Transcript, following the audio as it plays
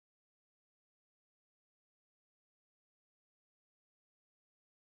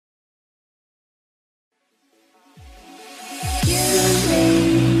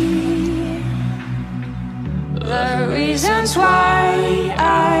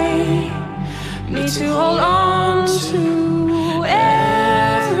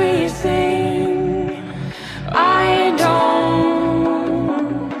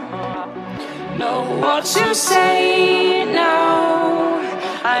what to say now.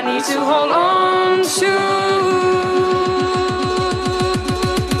 I need to hold on to.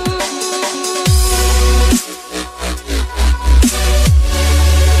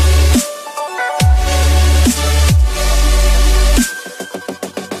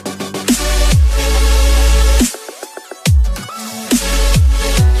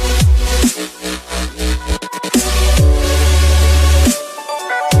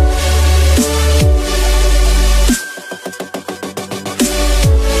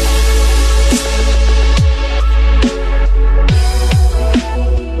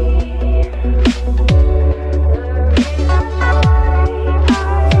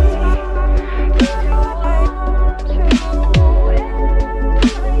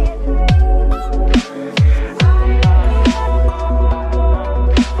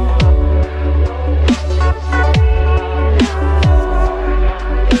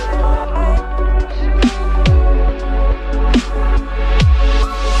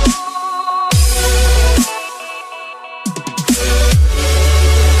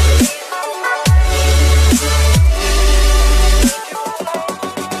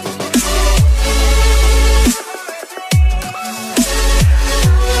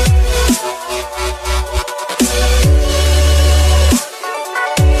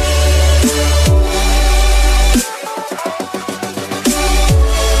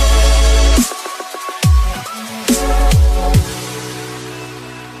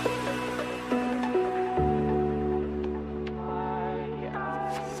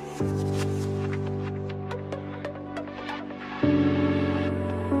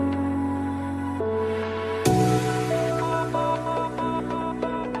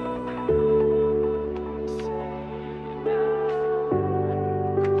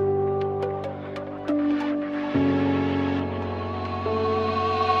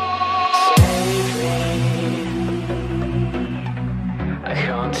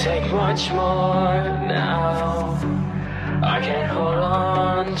 Take much more now. I can't hold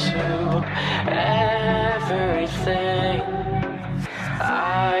on to everything.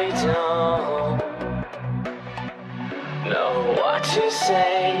 I don't know what to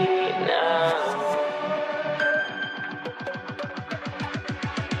say now.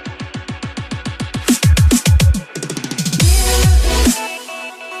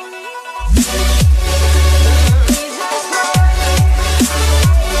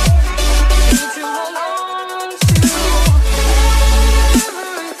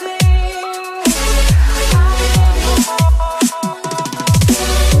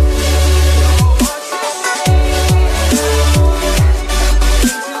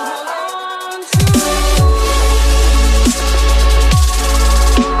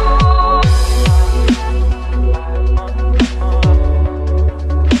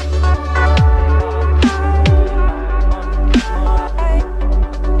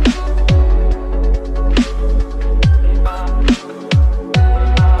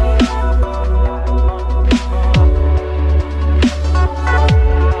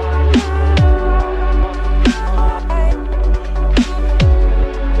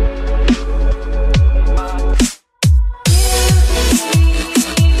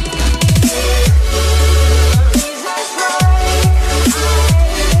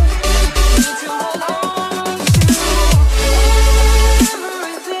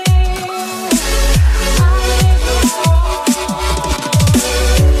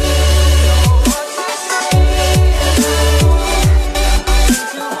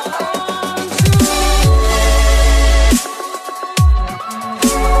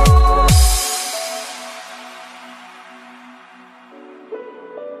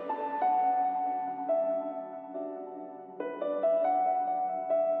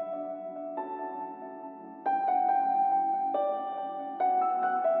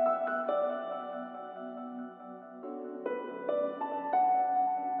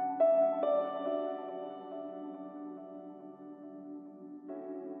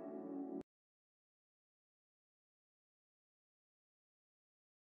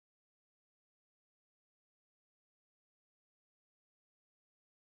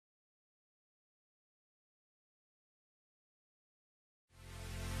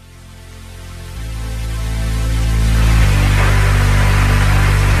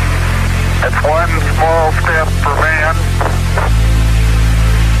 It's one small step for man,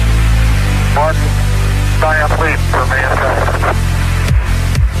 one giant leap for mankind.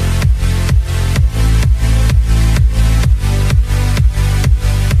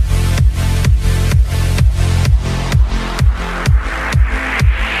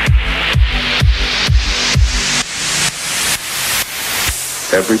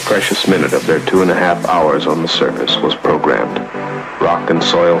 Every every precious minute of their 2.5 hours on the surface was programmed. Rock and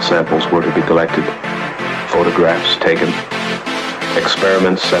soil samples were to be collected, photographs taken,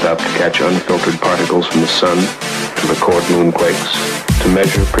 experiments set up to catch unfiltered particles from the sun, to record moonquakes, to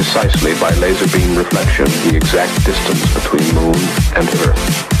measure precisely by laser beam reflection the exact distance between Moon and Earth.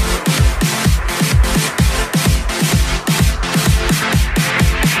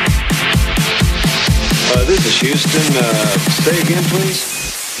 This is Houston. Say again, please.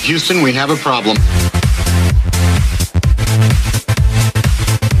 Houston, we have a problem.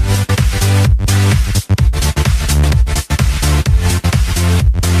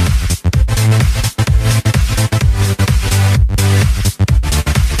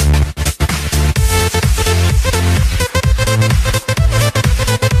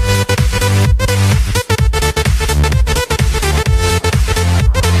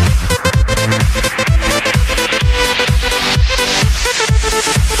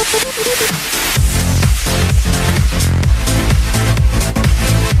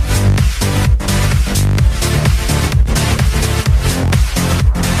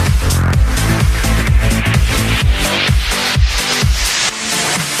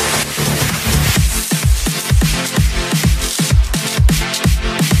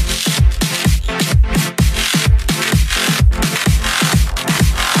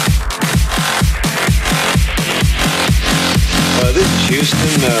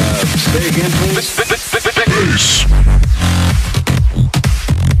 Houston, say again, please. Peace.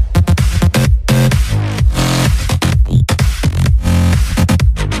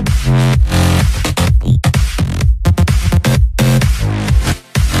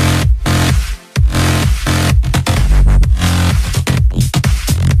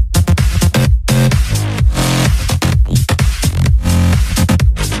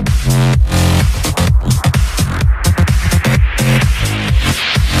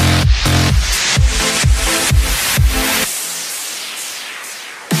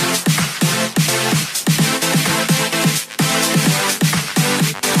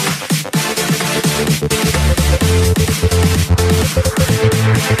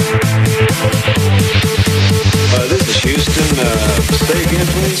 This is Houston. Say again,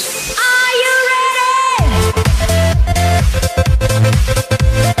 please. Are you ready?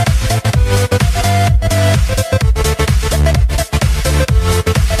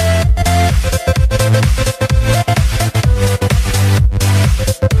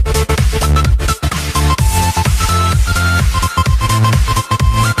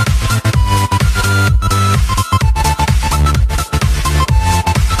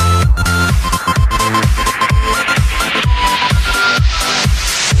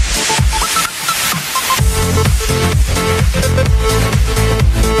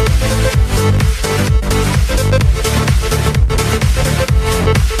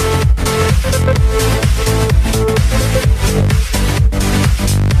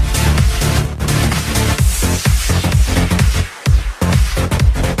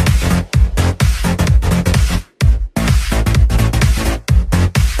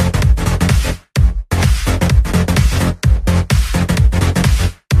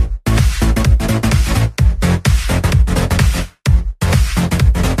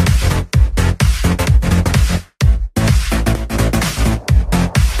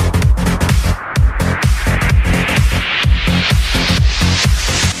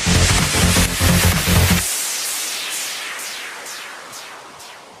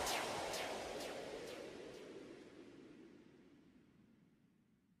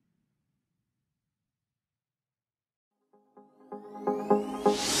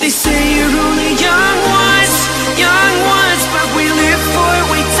 They say you're only young ones, but we live for it,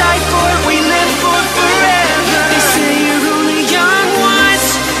 we die for it, we live for forever. They say you're only young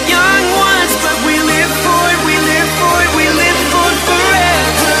ones, but we live for it, we live for it, we live for forever.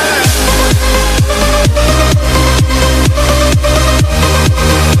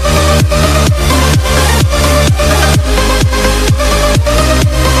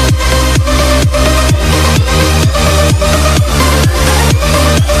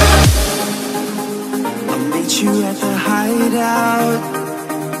 You at the hideout,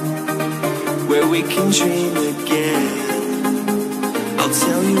 where we can dream again. I'll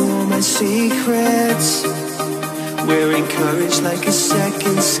tell you all my secrets, we're encouraged like a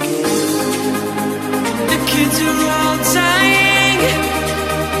second skin.